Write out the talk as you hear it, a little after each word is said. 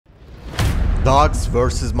Dogs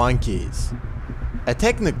versus monkeys. A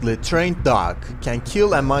technically trained dog can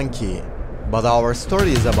kill a monkey, but our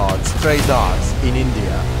story is about stray dogs in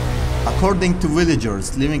India. According to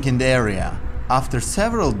villagers living in the area, after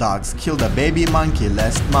several dogs killed a baby monkey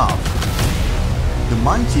last month, the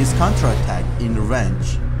monkeys counterattacked in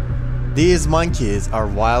revenge. These monkeys are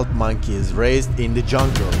wild monkeys raised in the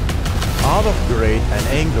jungle. Out of greed and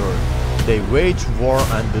anger, they wage war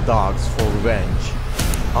on the dogs for revenge.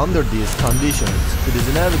 Under these conditions, it is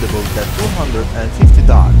inevitable that 250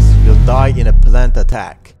 dogs will die in a planned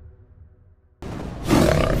attack.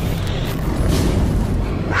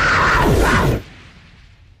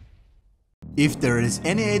 If there is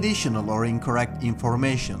any additional or incorrect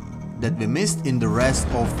information that we missed in the rest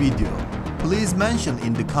of video, please mention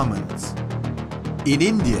in the comments. In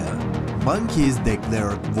India, monkeys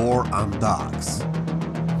declared war on dogs.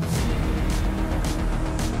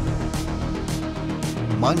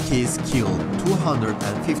 Monkeys killed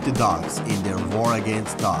 250 dogs in their war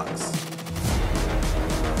against dogs.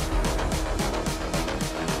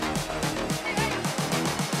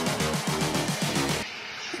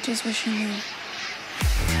 I just wish you knew.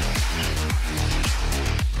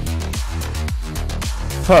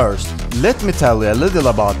 First, let me tell you a little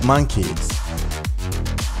about monkeys.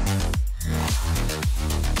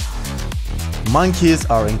 Monkeys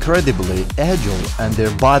are incredibly agile and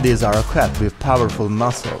their bodies are equipped with powerful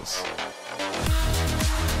muscles.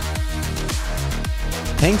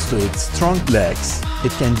 Thanks to its strong legs,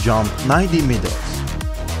 it can jump 90 meters.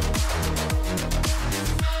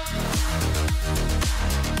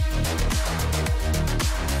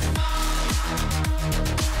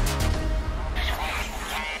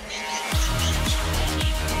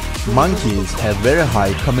 Monkeys have very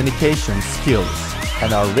high communication skills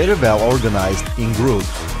and are very well organized in groups.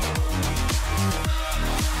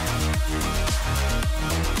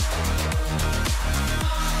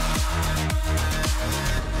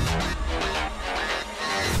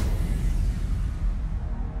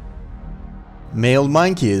 Male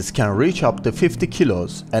monkeys can reach up to 50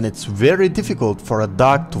 kilos, and it's very difficult for a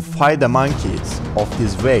dog to fight a monkey of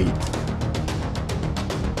his weight.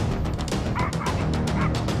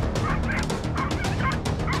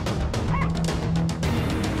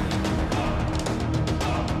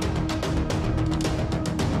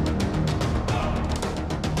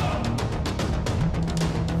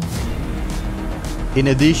 In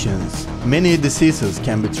addition, many diseases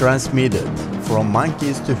can be transmitted from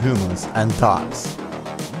monkeys to humans and dogs.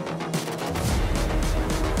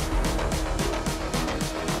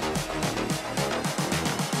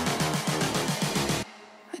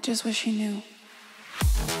 I just wish you knew.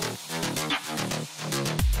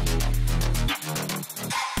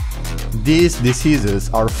 These diseases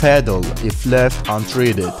are fatal if left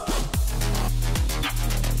untreated.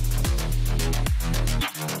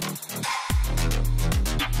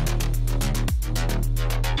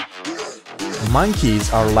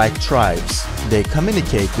 Monkeys are like tribes. They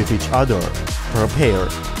communicate with each other, prepare,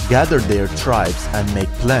 gather their tribes and make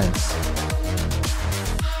plans.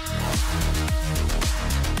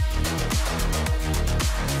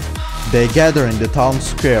 They gather in the town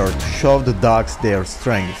square to show the dogs their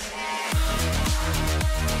strength.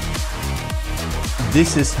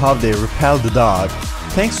 This is how they repel the dog,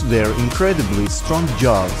 thanks to their incredibly strong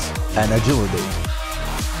jaws and agility.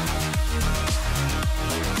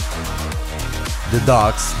 The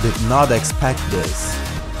dogs did not expect this.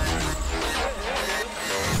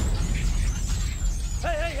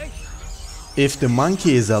 If the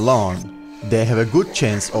monkey is alone, they have a good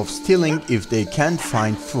chance of stealing if they can't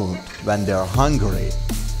find food when they are hungry,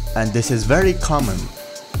 and this is very common.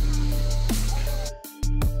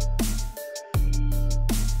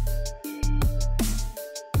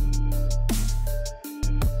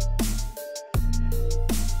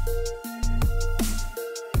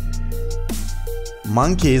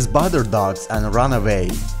 Monkeys bother dogs and run away.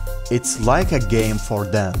 It's like a game for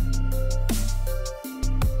them.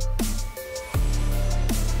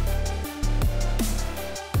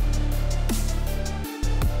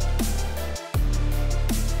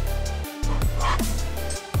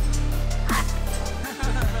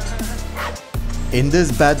 In this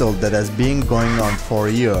battle that has been going on for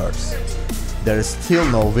years, there is still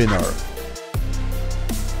no winner.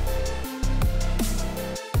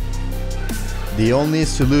 The only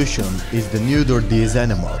solution is to neuter these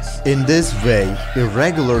animals. In this way,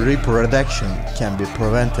 irregular reproduction can be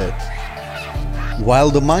prevented. While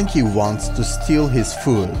the monkey wants to steal his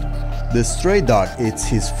food, the stray dog eats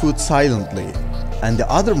his food silently, and the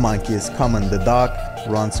other monkeys come and the dog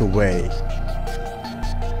runs away.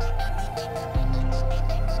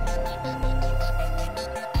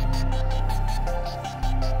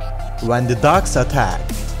 When the dogs attack,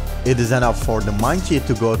 it is enough for the monkey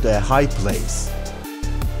to go to a high place.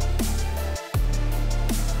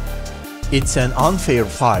 It's an unfair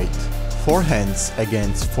fight, 4 hands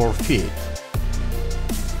against 4 feet.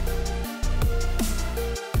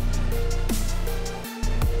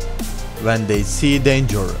 When they see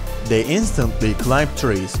danger, they instantly climb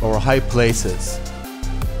trees or high places.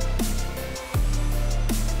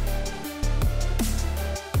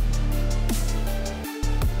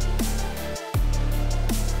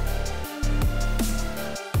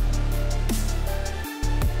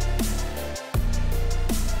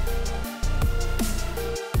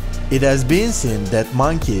 It has been seen that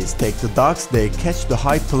monkeys take the dogs they catch to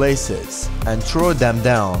high places and throw them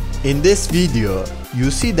down. In this video, you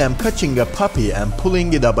see them catching a puppy and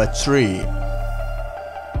pulling it up a tree.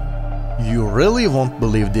 You really won't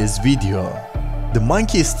believe this video. The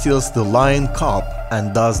monkey steals the lion cub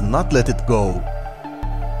and does not let it go.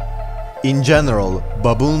 In general,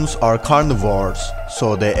 baboons are carnivores,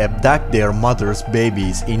 so they abduct their mother's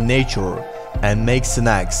babies in nature and make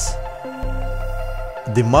snacks.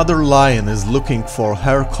 The mother lion is looking for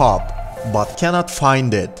her cub, but cannot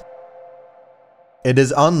find it. It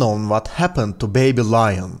is unknown what happened to baby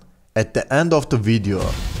lion at the end of the video,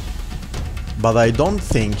 but I don't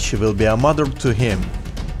think she will be a mother to him.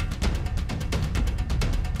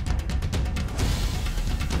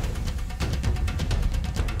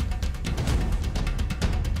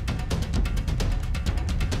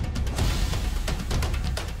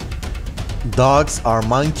 Dogs or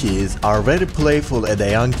monkeys are very playful at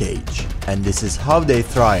a young age, and this is how they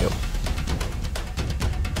thrive.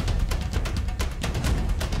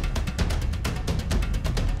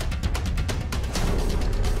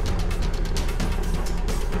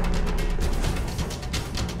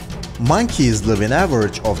 Monkeys live an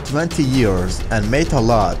average of 20 years and mate a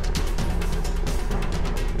lot.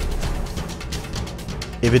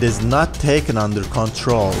 If it is not taken under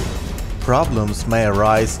control, problems may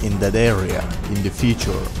arise in that area in the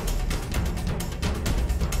future.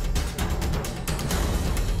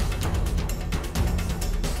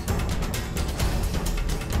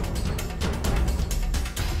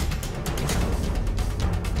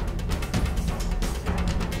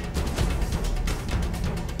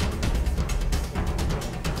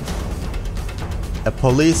 A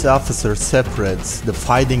police officer separates the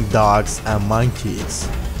fighting dogs and monkeys.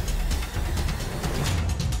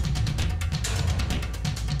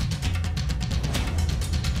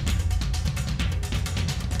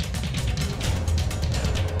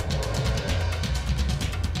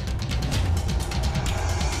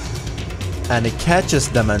 And he catches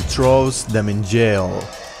them and throws them in jail.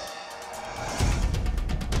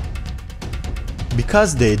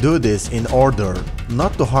 Because they do this in order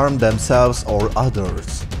not to harm themselves or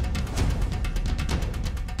others.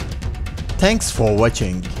 Thanks for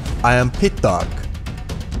watching. I am Pitdog.